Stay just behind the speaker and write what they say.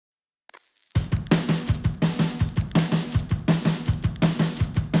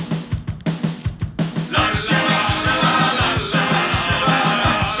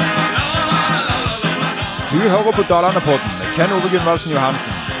hører på Dalane-podden med Ken Ove Gunvaldsen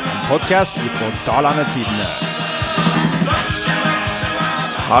Johansen, en podcast fra Dalane-tidene.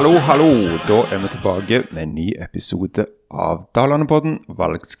 Hallo, da vi tilbake med en ny episode av Dalane-podden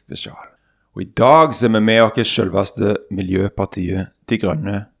Valgspesial. Og i dag så vi med oss selveste Miljøpartiet De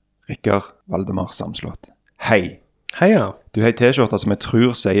Grønne, Rikard Valdemar Samslott. Hei. Heia. Du har en t-skjorte som jeg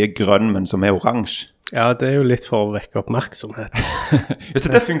tror sier grønn, men som oransje. Ja, det jo litt for å vekke oppmerksomhet.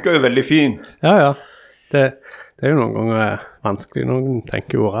 Så det funker jo veldig fint. Ja. Det jo noen ganger vanskelig. Noen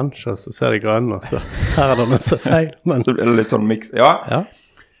tenker jo oransje, og så ser de grønn, og så her det noe så feil. Men... Så blir det litt sånn mix. Ja.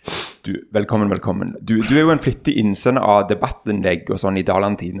 Du, velkommen. Du jo en flittig innsender av debattinnlegg og sånn i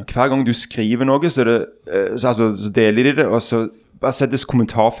Dalane-tiden. Og hver gang du skriver noe, så deler de det, og så bare settes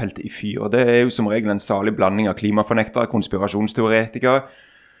kommentarfeltet i fyr. Og det jo som regel en salig blanding av klimafornektere, konspirasjonsteoretikere,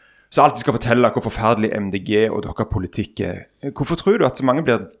 så alltid skal fortelle hvor forferdelig MDG og dere politikk Hvorfor tror du at så mange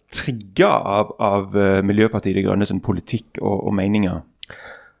blir trigget av Miljøpartiet De Grønne sin politikk og meninger?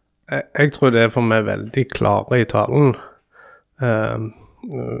 Jeg tror det for meg veldig klare i talen.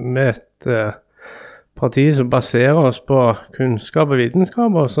 Med et parti som baserer oss på kunnskap og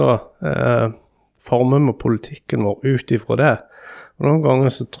vitenskap, og så former vi politikken vår ut ifra det. Og noen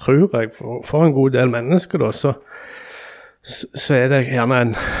ganger så tror jeg for en god del mennesker da, så det gjerne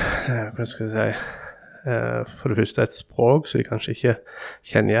en, hva skal jeg si, for det første et språk som jeg kanskje ikke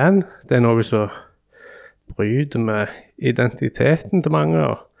kjenner igjen. Det noe som bryter med identiteten til mange,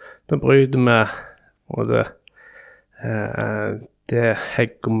 og det bryter med det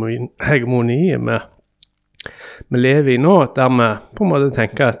hegemoniet vi lever i nå, der vi på en måte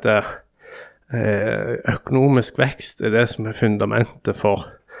tenker at økonomisk vekst det som fundamentet for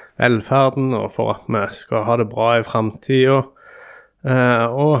velferden, og for at vi skal ha det bra i fremtiden.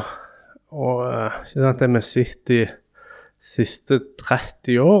 Det vi sitter i siste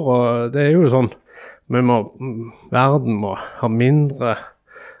 30 år, og det jo sånn, verden må ha mindre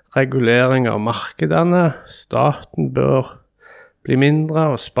regulering av markedene, staten bør bli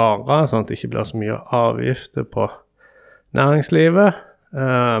mindre og spare, sånn at det ikke blir så mye avgifter på næringslivet.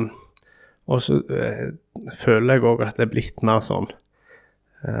 Og så føler jeg også at det blitt mer sånn,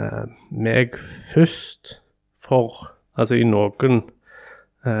 meg først altså i noen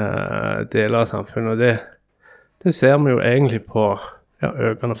deler av samfunnet, og det ser vi jo egentlig på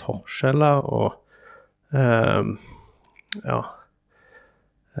økende forskjeller og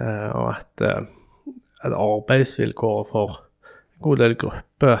og at arbeidsvilkår for en god del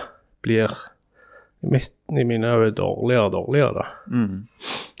grupper blir i mine øyne dårligere da.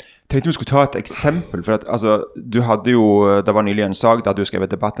 Jeg tenkte vi skulle ta et eksempel, for at, du hadde jo, det var nylig en sak der du skrev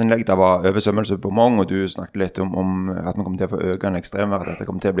et debattinnlegg, det var oversvømmelse på Mong, og du snakket litt om at man kommer til å få økende ekstremvær, at dette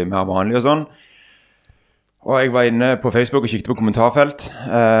kommer til å bli mer vanlig og sånn. Og jeg var inne på Facebook og kikket på kommentarfelt,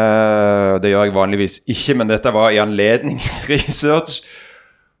 det gjør jeg vanligvis ikke, men dette var i anledning research,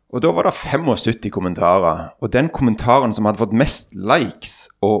 og da var det 75 kommentarer, og den kommentaren som hadde fått mest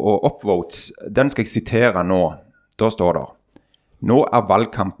likes og upvotes, den skal jeg sitere nå. Da står det: Nå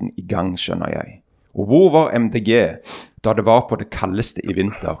valgkampen i gang, skjønner jeg. Og hvor var MDG da det var på det kaldeste i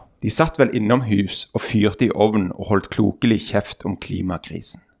vinter? De satt vel innom hus og fyrte i ovnen og holdt klokelig kjeft om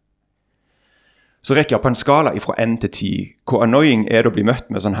klimakrisen. Så rekker jeg på en skala fra 1 til 10. Hvor annoying det å bli møtt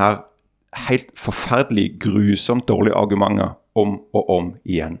med sånn her helt forferdelig, grusomt dårlige argumenter om og om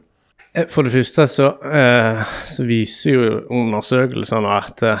igjen? For det første så viser jo undersøkelsene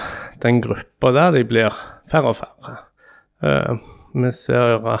at den gruppa der, de blir færre og færre. Vi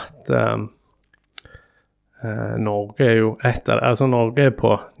ser at Norge jo Norge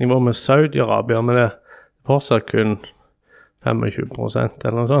på nivå med Saudi-Arabia, men det fortsatt kun 25%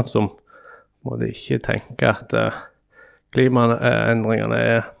 eller noe sånt, som må de ikke tenke at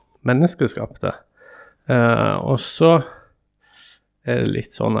klimaendringene menneskeskapte. Og så det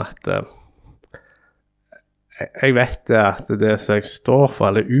litt sånn at jeg vet at det som jeg står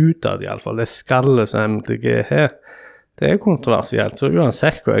for, eller utad i alle fall, det skallet som MDG her, det kontroversielt, så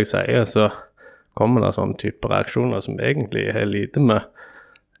uansett hva jeg sier, så kommer det sånne type reaksjoner som egentlig har lite med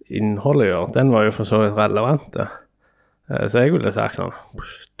innholdet å gjøre. Den var jo for så vidt relevante. Så jeg ville sagt sånn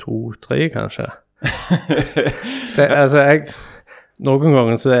 2-3 kanskje. Noen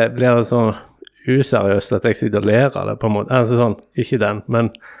ganger så blir det sånn useriøst at jeg sitter og ler av det på en måte. Sånn, ikke den, men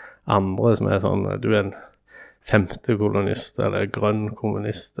andre som sånn, du en femte kolonist, eller grønn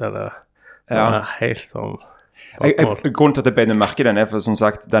kommunist, eller helt sånn. Grunnen til at jeg beiner merke den for som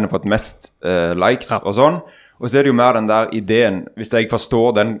sagt, den har fått mest likes og sånn, Og så det jo mer den der ideen, hvis jeg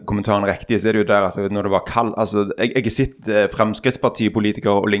forstår den kommentaren riktig, så det jo der, altså, når det var kaldt, altså, jeg har sett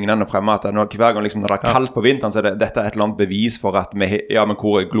Fremskrittspartipolitikere og lignende fremme, at hver gang liksom, når det kaldt på vinteren, så dette et eller annet bevis for at men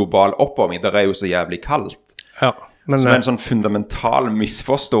hvor global oppvarming, det jo så jævlig kaldt. Ja, men... Som en sånn fundamental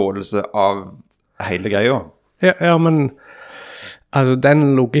misforståelse av hele greia. Ja, men altså,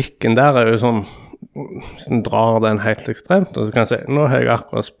 den logikken der jo sånn, som drar den helt ekstremt, og så kan jeg si, nå har jeg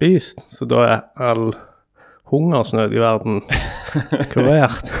akkurat spist, så da all hungersnød i verden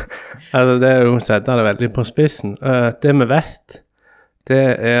kurert. Altså, det jo å sette det veldig på spissen. Det vi vet, det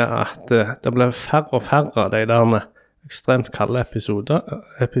at det blir færre og færre av de der ekstremt kalde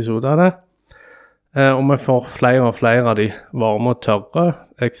episoderne. Og vi får flere og flere av de varme og tørre,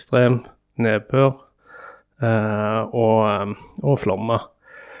 ekstrem nedbør og flommer.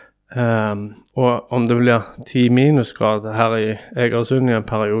 Og om det blir 10 minusgrader her i Egersund i en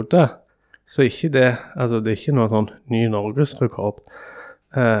periode, så ikke det, altså det ikke noe sånn ny Norgesrekord.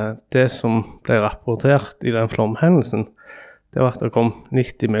 Det som ble rapportert i den flomhendelsen, det var at det kom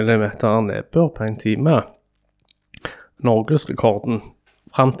 90 millimeter nedbør på en time. Norgesrekorden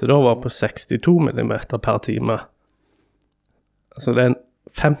frem til da var på 62 millimeter per time. Altså det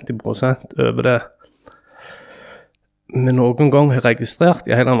 50% over det vi noen gang har registrert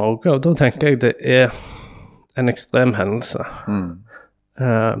i hele Norge, og da tenker jeg det en ekstrem hendelse.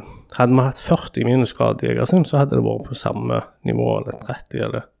 Hadde vi hatt 40 minusgrader i Egersund, så hadde det vært på samme nivå, eller 30,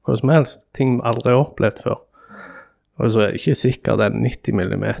 eller hva som helst. Ting vi aldri har opplevd før. Og så det ikke sikkert den 90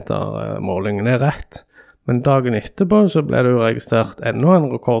 millimeter målingen rett. Men dagen etterpå så ble det jo registrert enda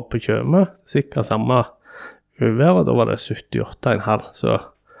en rekord på Tjøme. Sikkert samme uvær, og da var det 78,5. Så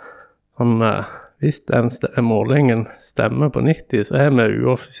hvis den målingen stemmer på 90, så har vi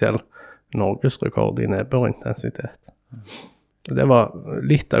uoffisiell Norgesrekord i nedbørintensitet. Det var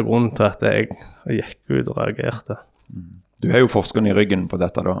litt av grunnen til at jeg gikk ut og reagerte. Du jo forskerne i ryggen på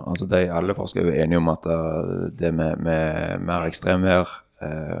dette da. Altså alle forskere jo enige om at det med mer ekstremvær,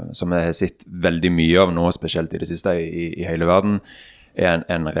 som jeg har sett veldig mye av nå, spesielt i det siste i hele verden,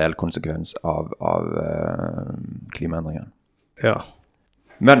 en reell konsekvens av klimaendringen. Ja.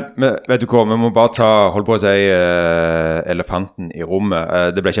 Men vet du hva, vi må bare holde på å si elefanten i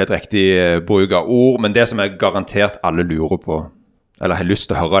rommet. Det ble ikke et riktig bruk av ord, men det som garantert alle lurer på, eller har lyst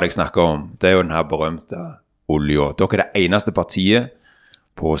til å høre deg snakke om, det jo den her berømte oljen. Dere det eneste partiet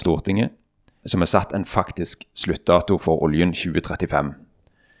på Stortinget som har satt en faktisk sluttdato for oljen 2035.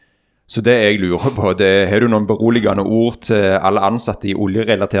 Så det jeg lurer på, har du noen beroligende ord til alle ansatte i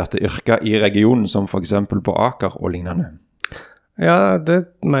oljerelaterte yrker i regionen, som for eksempel på Aker og lignende? Ja, det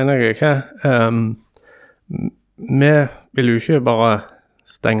mener jeg ikke. Vi vil jo ikke bare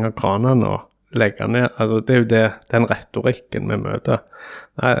stenge kranene og legge ned. Altså, det jo den retorikken vi møter.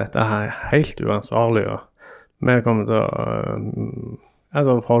 Nei, dette helt uansvarlig. Og vi kommer til å...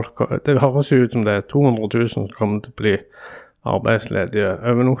 det høres ut som det 200 000 som kommer til å bli arbeidsledige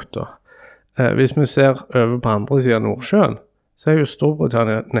over natta. Hvis vi ser over på andre siden av Nordsjøen, så jo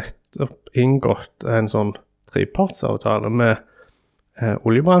Storbritannia nettopp inngått en sånn trepartsavtale med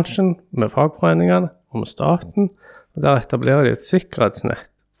oljebransjen, med fagforeningene og med staten, og der etablerer de et sikkerhetsnett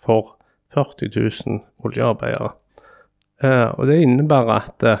for 40 000 oljearbeidere. Og det innebærer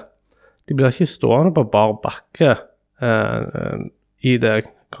at de blir ikke stående på bar bakke i det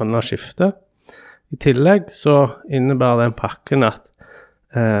grønne skiftet. I tillegg så innebærer den pakken at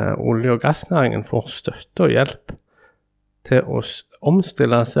olje- og gassnæringen får støtte og hjelp til å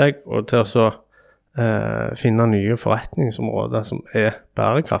omstille seg og til å finne nye forretningsområder som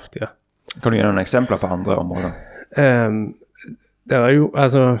bærekraftige. Kan du gi noen eksempler på andre områder? Det jo,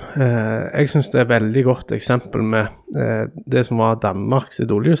 jeg synes det veldig godt eksempel med det som var Danmarks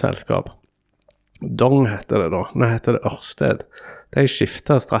oljeselskap. Dong heter det da, nå heter det Ørsted. De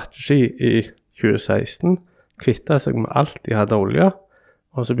skiftet strategi i 2016, kvittet seg med alt de hadde olje,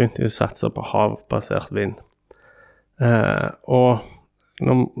 og så begynte de å satse på havbasert vind. Og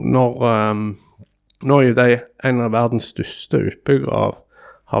nå de en av verdens største utbyggere av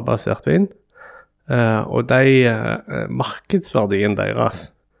havbasert vind, og markedsverdien deres,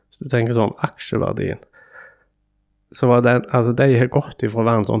 så du tenker sånn aksjeverdien, så var den, de har gått ifra å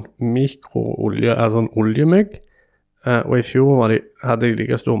være en sånn mikroolje, en oljemygg, og i fjor hadde de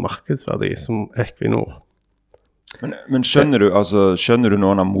like stor markedsverdi som Equinor. Men skjønner du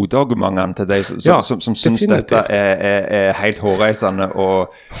noen av motargumentene til deg som synes dette helt hårreisende,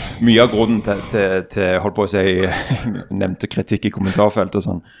 og mye av grunnen til holdt på å si, nevnte kritikk i kommentarfelt og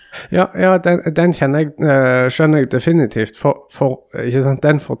sånn? Ja, den skjønner jeg definitivt, for ikke sant,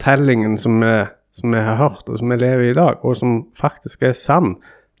 den fortellingen som vi har hørt, og som vi lever i dag, og som faktisk sann,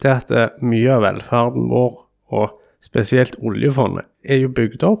 det at mye av velferden vår og spesielt oljefondet, jo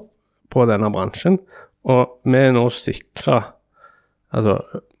bygd opp på denne bransjen, og vi nå sikret altså,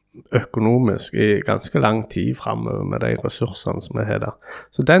 økonomisk i ganske lang tid fremover med de ressursene som vi har der.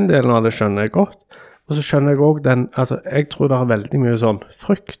 Så den delen av det skjønner jeg godt. Og så skjønner jeg også den, altså jeg tror det veldig mye sånn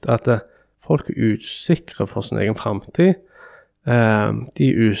frykt at folk usikre for sin egen fremtid. De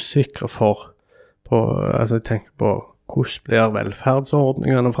usikre altså jeg tenker på hvordan blir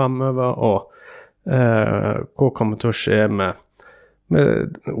velferdsordningene fremover, og hva kommer til å skje med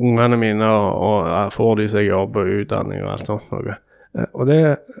ungene mine, og får de seg jobb og utdanning og alt sånt noe. Og det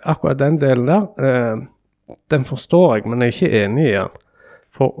akkurat den delen der, den forstår jeg, men jeg ikke enig i den.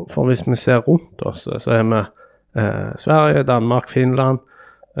 For hvis vi ser rundt oss, så vi Sverige, Danmark, Finland,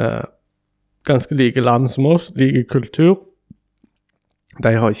 ganske like land som oss, like kultur.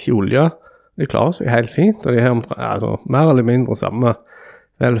 De har ikke olje, de klarer seg helt fint, og de har altså, mer eller mindre samme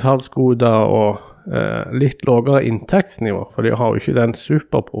velferdsgoder og litt lavere inntektsnivå, for de har jo ikke den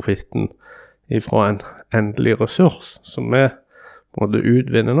superprofitten fra en endelig ressurs som vi måtte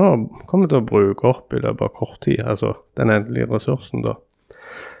utvinne nå, og kommer til å bruke opp i løpet av kort tid, altså den endelige ressursen da.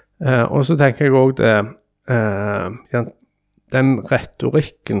 Og så tenker jeg også den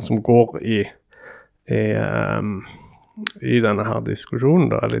retorikken som går i denne her diskusjonen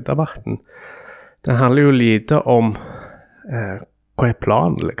da, eller debatten, den handler jo lite om hva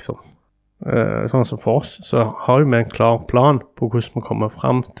planen liksom. Sånn som for oss, så har vi en klar plan på hvordan vi kommer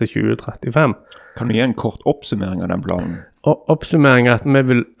frem til 2035. Kan du gi en kort oppsummering av den planen? Og oppsummering at vi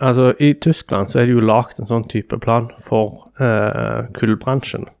vil, altså i Tyskland så det jo lagt en sånn type plan for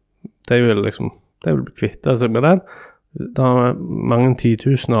kullbransjen. Det vil liksom, det vil kvitte seg med den. Det er mange 10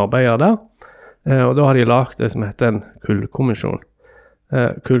 000 arbeidere der, og da har de lagt det som heter en kullkommisjon.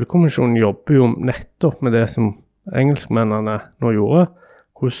 Kullkommisjonen jobber jo nettopp med det som engelskmennene nå gjorde.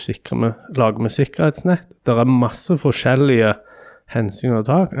 Hvordan lager vi sikkerhetsnett? Det er masse forskjellige hensyn å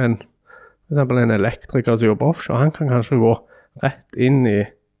ta. For eksempel en elektriker som jobber offshore, han kan kanskje gå rett inn i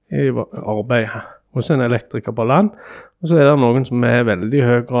arbeid hos en elektriker på land. Og så det noen som veldig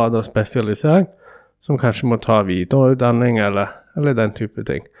høy grad av spesialisering, som kanskje må ta videreutdanning eller den type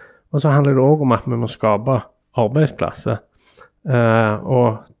ting. Og så handler det også om at vi må skape arbeidsplasser. Og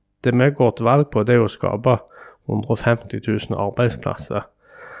det vi går til valg på, det å skape 150 000 arbeidsplasser.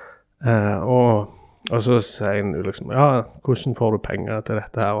 Og så sier en liksom, ja, hvordan får du penger til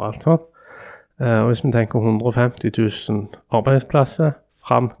dette her og alt sånt. Og hvis vi tenker 150 000 arbeidsplasser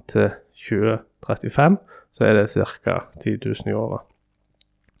frem til 2035, så det cirka 10 000 i året.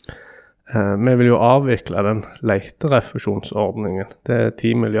 Vi vil jo avvikle den leiterefusjonsordningen. Det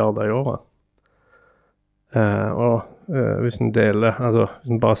 10 milliarder i året. Og hvis en deler, altså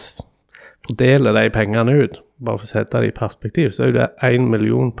hvis en bare fordeler de pengene ut, bare for å sette det i perspektiv, så det 1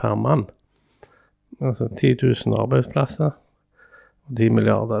 million per mann. Altså 10 000 arbeidsplasser, og 10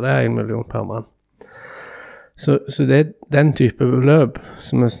 milliarder, det 1 million per mann. Så det den type beløp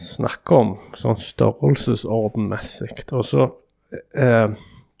som vi snakker om, sånn størrelsesordenmessig. Og så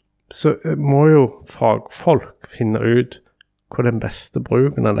må jo fagfolk finne ut hva den beste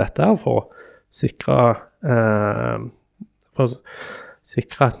bruken av dette for å sikre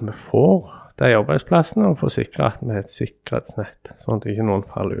at vi får de arbeidsplassene, og for å sikre at vi har et sikkerhetsnett, sånn at ikke noen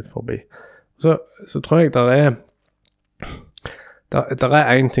faller ut forbi. Så tror jeg det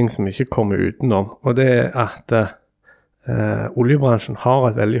en ting som ikke kommer utenom, og det at oljebransjen har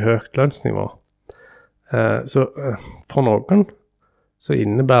et veldig høyt lønnsnivå. Så for noen så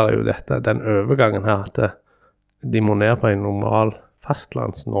innebærer jo dette, den overgangen her, at de må ned på en normal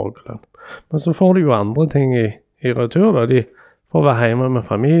fastlands-Norgelønn. Men så får de jo andre ting i retur, da. De får være hjemme med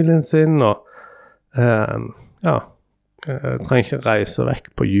familien sin, og trenger ikke reise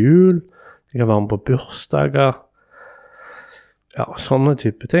vekk på jul. De kan være med på bursdager. Ja, sånne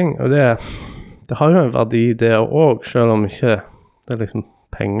type ting. Og det har jo en verdi det også, selv om ikke det liksom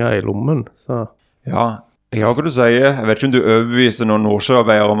penger i lommen. Så. Ja, jeg har hva du sier. Jeg vet ikke om du overbeviser noen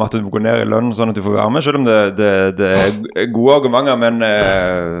nordsjøarbeidere om at du må gå ned i lønn sånn at du får være med, selv om det gode argumenter, men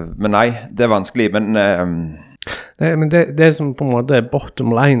nei, det vanskelig. Nei, men det som på en måte bottom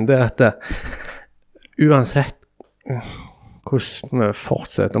line, det at uansett hvordan vi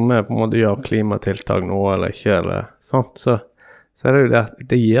fortsetter, om vi på en måte gjør klimatiltak nå eller ikke, eller sånt, så det jo det at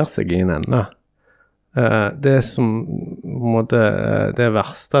det gir seg i en ende. Det som på en måte det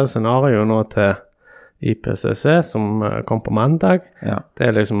verste scenarioet nå til IPCC som kom på mandag,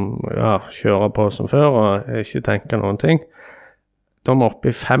 det liksom kjøre på som før og ikke tenke noen ting. Da er vi oppe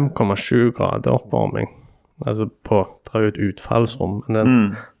i 5,7 grader oppvarming, altså på det et utfallsrom, men den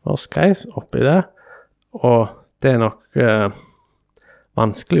norsk reis oppi det, og det nok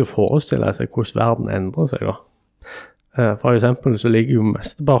vanskelig å forestille seg hvordan verden endrer seg da. For eksempel så ligger jo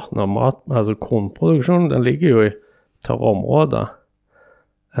mesteparten av mat, altså kornproduksjonen, den ligger jo i tørre områder.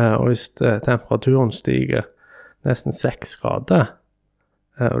 Og hvis temperaturen stiger nesten 6 grader,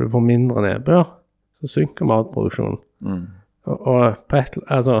 og du får mindre nedbør, så synker matproduksjonen. Og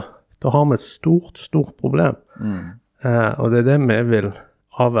da har vi et stort problem. Og det det vi vil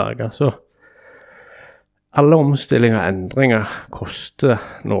avverge. Så alle omstillinger og endringer koster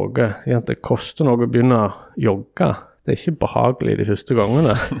noe. Det koster noe å begynne å jogge. Det ikke behagelig de første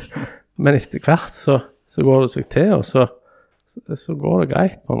gangene. Men etter hvert så går det seg til, og så går det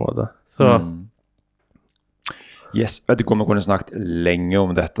greit på en måte. Så Yes, vet du hvor vi kunne snakket lenge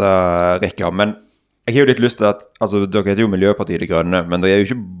om dette, Rikard, men jeg har jo litt lyst til at, altså dere heter jo Miljøpartiet De Grønne, men det er jo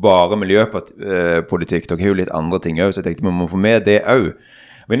ikke bare miljøpolitikk, dere har jo litt andre ting også, så jeg tenkte vi må få med det også.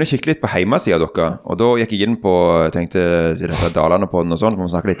 Jeg var inne og kikket litt på hjemmesiden dere, og da gikk jeg inn på, tenkte til dette Dalandepodden og sånn, så må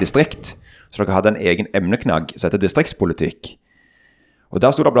vi snakke litt distrikt, så dere hadde en egen emneknagg som heter distriktspolitikk. Og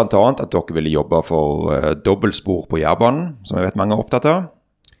der stod det blant annet at dere ville jobbe for dobbeltspor på jernbanen, som jeg vet mange er opptatt av.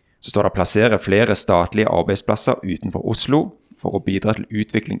 Så står det plassere flere statlige arbeidsplasser utenfor Oslo for å bidra til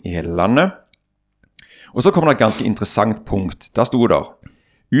utvikling i hele landet. Og så kommer det et ganske interessant punkt. Der stod det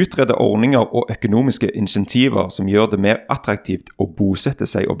utrede ordninger og økonomiske insentiver som gjør det mer attraktivt å bosette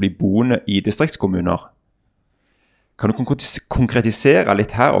seg og bli boende i distriktskommuner. Kan du konkretisere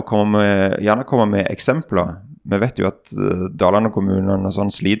litt her og gjerne komme med eksempler? Vi vet jo at Daland og kommunen og sånn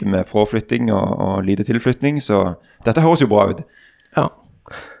sliter med fraflytting og lite tilflytting, så dette høres jo bra ut. Ja.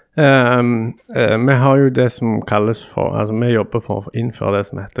 Vi har jo det som kalles for, altså vi jobber for å innføre det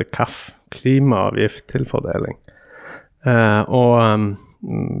som heter KAF, klimaavgift til fordeling.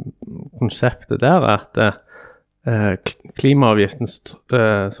 Konseptet der er at klimaavgiften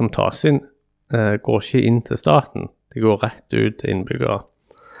som tas inn går ikke inn til staten, det går rett ut til innbyggere.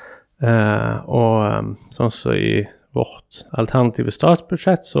 Sånn så i vårt alternative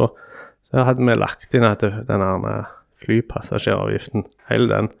statsbudsjett så hadde vi lagt inn at denne flypassasjeravgiften,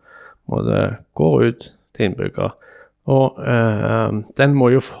 hele den går ut til innbyggere. Og den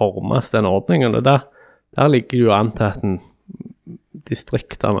må jo formes, den ordningen, og der ligger jo an til at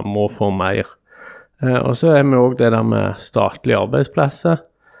distriktene må få mer. Og så vi også det der med statlige arbeidsplasser.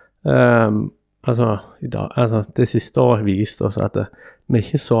 Det siste året viste oss at vi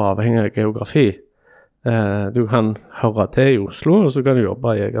ikke så avhengig av geografi. Du kan høre til i Oslo, og så kan du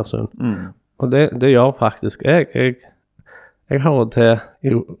jobbe i Egersund. Og det gjør faktisk jeg. Jeg hører til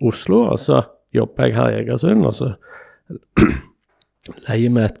i Oslo, og så jobber jeg her i Egersund, og så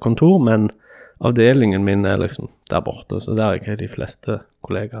leier vi et kontor, men avdelingen min liksom der borte, så der er de fleste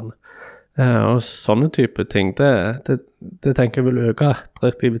kollegene. Og sånne type ting, det tenker jeg vil øke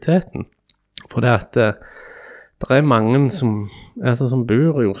attraktiviteten. For det at det mange som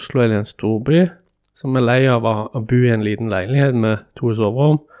bor i Oslo eller en storby, som lei av å bo i en liten leilighet med 2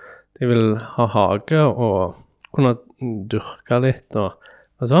 soverom. De vil ha hage og kunne dyrke litt og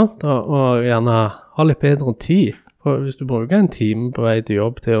sånt, og gjerne ha litt bedre tid. For hvis du bruker en time på vei til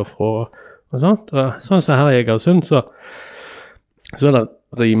jobb til å få og sånt, og sånn som her i Egersund, så er det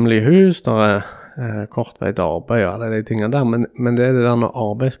rimelig hus, der kort vei til arbeid og alle de tingene der, men det det der når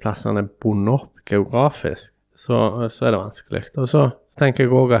arbeidsplassene er bundet opp geografisk, så det vanskelig. Og så tenker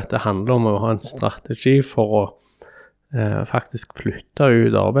jeg også at det handler om å ha en strategi for å faktisk flytte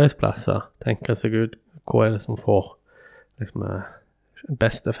ut arbeidsplasser, tenke seg ut hva det som får liksom,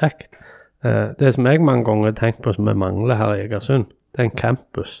 best effekt. Det som jeg mange ganger tenker på som vi mangler her i Egersund, det en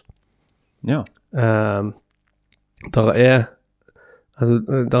campus. Ja. Der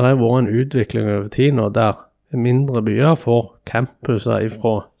har vært en utvikling over tid nå der mindre byer får campuser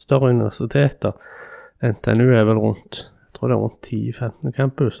fra større universiteter. NTNU vel rundt, jeg tror det rundt 10-15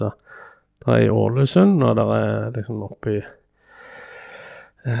 campuser. Der i Ålesund, og der liksom oppe i,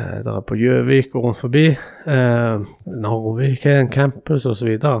 der på Gjøvik og rundt forbi. Narvik en campus og så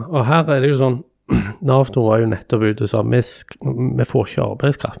videre. Og her det jo sånn, Navto var jo nettopp ute og sa, vi får ikke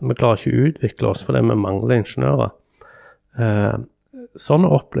arbeidskraft, vi klarer ikke å utvikle oss fordi vi mangler ingeniører. Sånn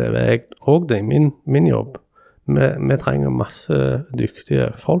opplever jeg også det i min jobb. Vi trenger masse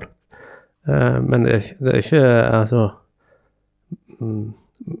dyktige folk, men det ikke, altså,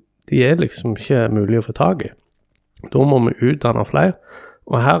 de liksom ikke mulig å få tag i. Da må vi utdanne flere,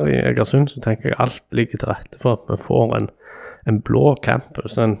 og her i Egersund så tenker jeg alt ligger til rette for at vi får en blå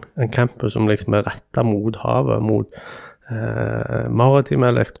campus, en campus som liksom rettet mot havet, mot maritim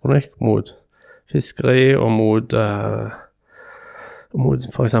elektronikk, mot fiskeri og mot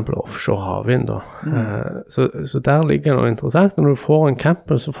for eksempel offshore havvind da. Så der ligger noe interessant. Når du får en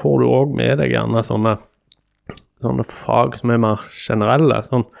campus, så får du også med deg gjerne sånne sånne fag som mer generelle,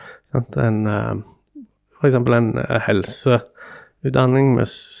 sånn, sant? For eksempel en helseutdanning med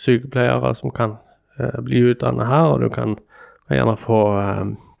sykepleiere som kan bli utdannet her, og du kan gjerne få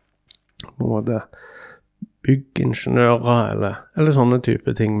på en måte byggingeniører eller sånne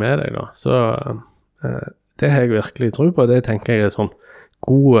type ting med deg da. Så det har jeg virkelig tro på, det tenker jeg sånn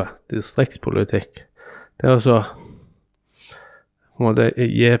god distriktspolitikk. Det å så på en måte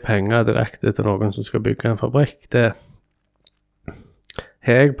gi penger direkte til noen som skal bygge en fabrikk, det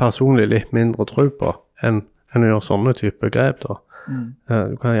har jeg personlig litt mindre tro på enn å gjøre sånne type grep da.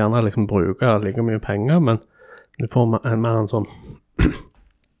 Du kan gjerne liksom bruke like mye penger, men du får mer en sånn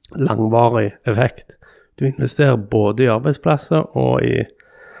langvarig effekt. Du investerer både i arbeidsplasser og i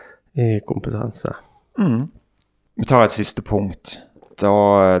kompetanse. Vi tar et siste punkt. Det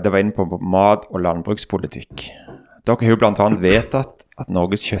var inne på mat- og landbrukspolitikk. Dere har jo blant annet vedtatt at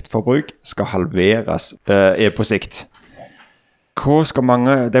Norges kjøttforbruk skal halveres på sikt. Hva skal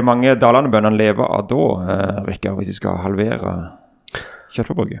de mange Dalandebøndene leve av da, Rikard, hvis de skal halvere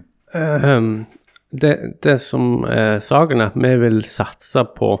kjøttforbruket? Det som saken vi vil satse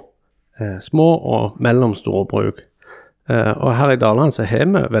på små og mellomstore bruk. Og her i Daland så har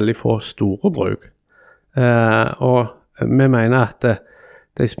vi veldig få store bruk. Og vi mener at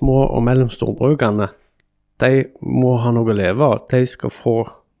de små og mellomstore brukene, de må ha noe å leve av. De skal få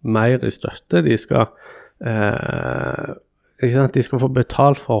mer i støtte. De skal få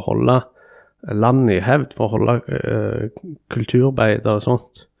betalt for å holde landet i hevd, for å holde kulturbeiter og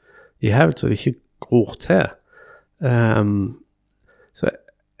sånt i hevd, så det ikke gror til. Så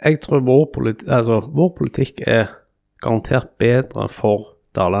jeg tror vår politikk garantert bedre for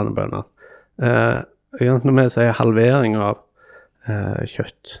Dalandebønder. Når vi sier halvering av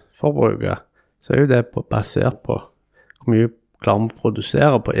kjøttforbruket, så jo det basert på hvor mye klarer vi å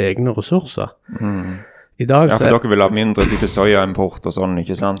produsere på egne ressurser. I dag for dere vil ha mindre type soyaimport og sånn,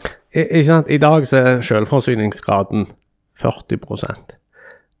 ikke sant? Ikke sant? I dag så selvforsyningsgraden 40%.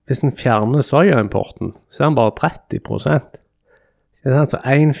 Hvis den fjerner soyaimporten, så den bare 30%. Så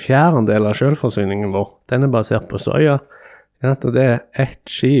 1/4 av selvforsyningen vår, den basert på soya, og det ett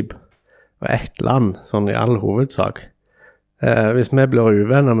skip og ett land, sånn i all hovedsak. Hvis vi blir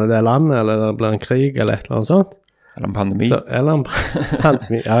uvenner med det landet, eller det blir en krig eller et eller annet sånt, eller en pandemi. Eller en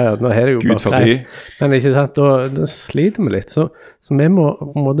pandemi, ja, nå er det jo Gud forbi. Men ikke sant, da sliter vi litt. Så vi må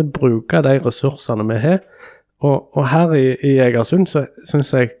på en måte bruke de ressursene vi har. Og her i Egersund så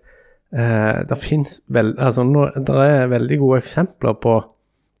synes jeg det finnes det er veldig gode eksempler på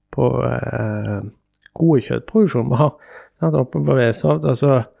gode kjøttproduksjon. Vi har oppe på Vedshovda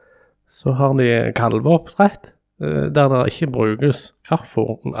så har de kalveoppdrett, der det ikke brukes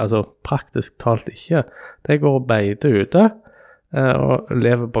kraftfôr, altså praktisk talt ikke. De går og beiter ute og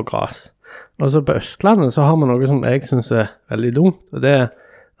lever på gras. Og så på Østlandet så har vi noe som jeg synes veldig dumt, og det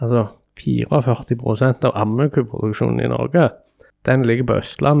 44% av ammekuproduksjonen i Norge, den ligger på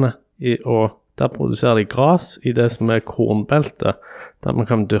Østlandet, og der produserer de gras i det som kornbeltet, der man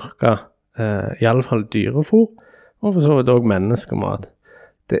kan dyrke i alle fall dyrefôr, og for så vidt også menneskemat.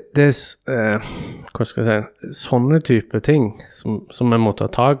 Det hva skal jeg si, sånne type ting som vi må ta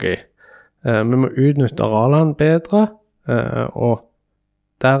tag i. Vi må utnytte arealene bedre, og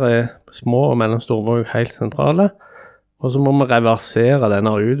der små og mellomstore bruk helt sentrale, og så må vi reversere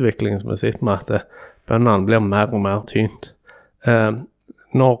denne utviklingen som vi sitter med, at bøndene blir mer og mer tynt.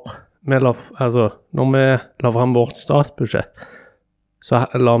 Når vi la frem vårt statsbudsjett, så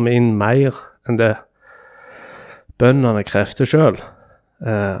la vi inn mer enn det bøndene krevde selv.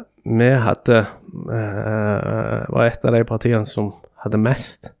 Vi var et av de partiene som hadde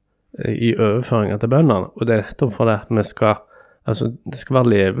mest i overføringer til bøndene, og det nettopp fordi at det skal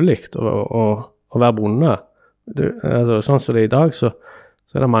være levelig å være bonde. Sånn som det i dag, så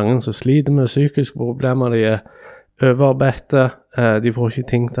det mange som sliter med psykiske problemer, de overarbeidet, de får ikke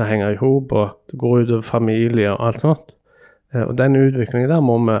ting til å henge i hop, og det går ut over familie og alt sånt. Og den utviklingen der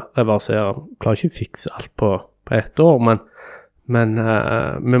må vi reversere. Vi klarer ikke å fikse alt på ett år, men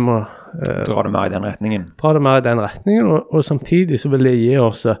vi må dra det mer i den retningen. Og samtidig så vil det gi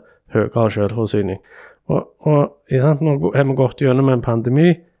oss høyere selvforsyning. Og nå har vi gått gjennom en pandemi.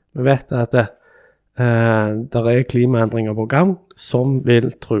 Vi vet at det klimaendringer på gang som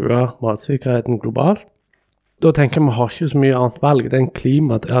vil true matsikkerheten globalt. Da tenker vi har ikke så mye annet valg. Det er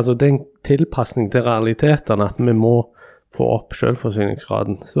en tilpasning til realitetene at vi må få opp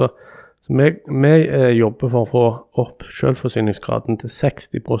selvforsyningsgraden. Så vi jobber for å få opp selvforsyningsgraden til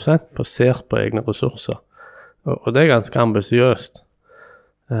 60% basert på egne ressurser. Og det er ganske ambisiøst.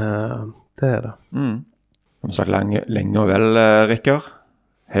 Det er det. Vi har sagt lenge og vel, Rikard.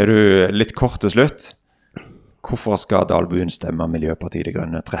 Har du litt kort til slutt? Hvorfor skal Dalbuen stemme Miljøpartiet De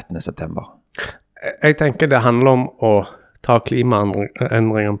Grønne 13. september? Jeg tenker det handler om å ta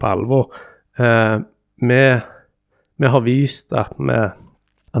klimaendringene på alvor. Vi har vist at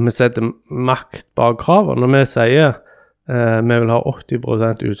vi setter makt bak kravet. Når vi sier vi vil ha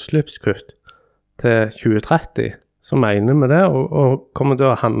 80% utslippskutt til 2030, så mener vi det, og kommer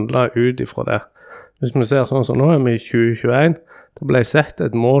til å handle ut ifra det. Hvis vi ser sånn som nå vi i 2021, det ble sett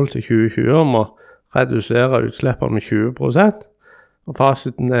et mål til 2020 om å redusere utslippene med 20%, og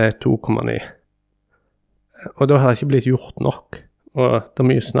fasiten 2,9. Og da har det ikke blitt gjort nok, og det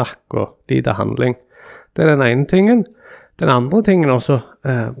mye snakk og lite handling. Det den ene tingen. Den andre tingen også,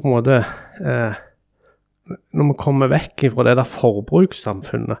 på en måte, når vi kommer vekk fra det der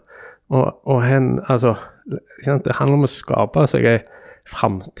forbrukssamfunnet, og altså, det handler om å skape seg en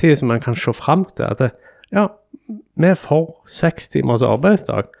fremtid som man kan se frem til, at vi får 6 timers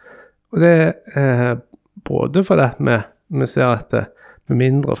arbeidsdag, og det både fordi at vi ser at med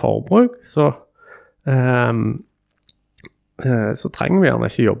mindre forbruk, så trenger vi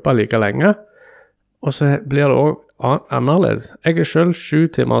gjerne ikke jobbe like lenge, og så blir det også annerledes. Jeg selv 7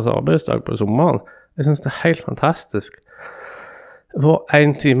 timers arbeidsdag på sommeren. Jeg synes det helt fantastisk. Jeg får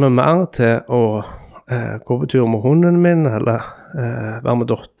 1 time mer til å gå på tur med hunden min, eller være med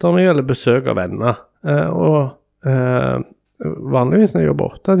datteren min, eller besøke venner. Vanligvis når jeg jobber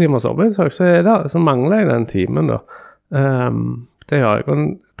 8 timers arbeidsdag, så mangler jeg den timen da. Det gjør jeg. Og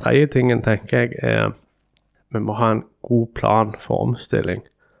den tredje tingen tenker jeg vi må ha en god plan for omstilling.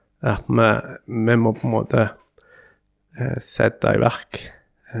 At vi må på en måte sette i verk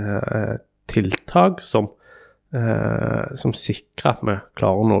tiltak som sikrer at vi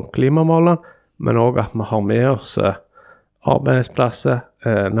klarer å nå klimamålene, men også at vi har med oss arbeidsplasser,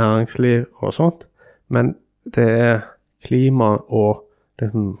 næringsliv og sånt. Men det klima og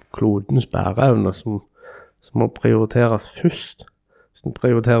klodens bæreevne som må prioriteres først. Hvis den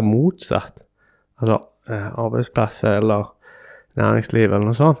prioriterer motsatt, altså arbeidsplasser eller næringsliv eller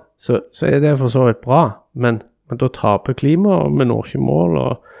noe sånt, så det for så vidt bra, men da taper klima, og vi når ikke mål,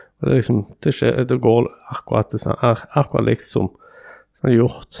 og det går akkurat likt som det har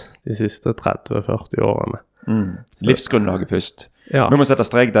gjort de siste 30-40 årene. Livsgrunnlaget først. Ja. Vi må sette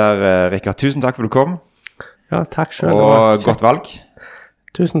strek der, Rikard. Tusen takk for at du kom. Ja, takk selv. Og godt valg.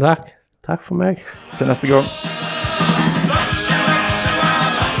 Tusen takk. Takk for meg. Til neste gang.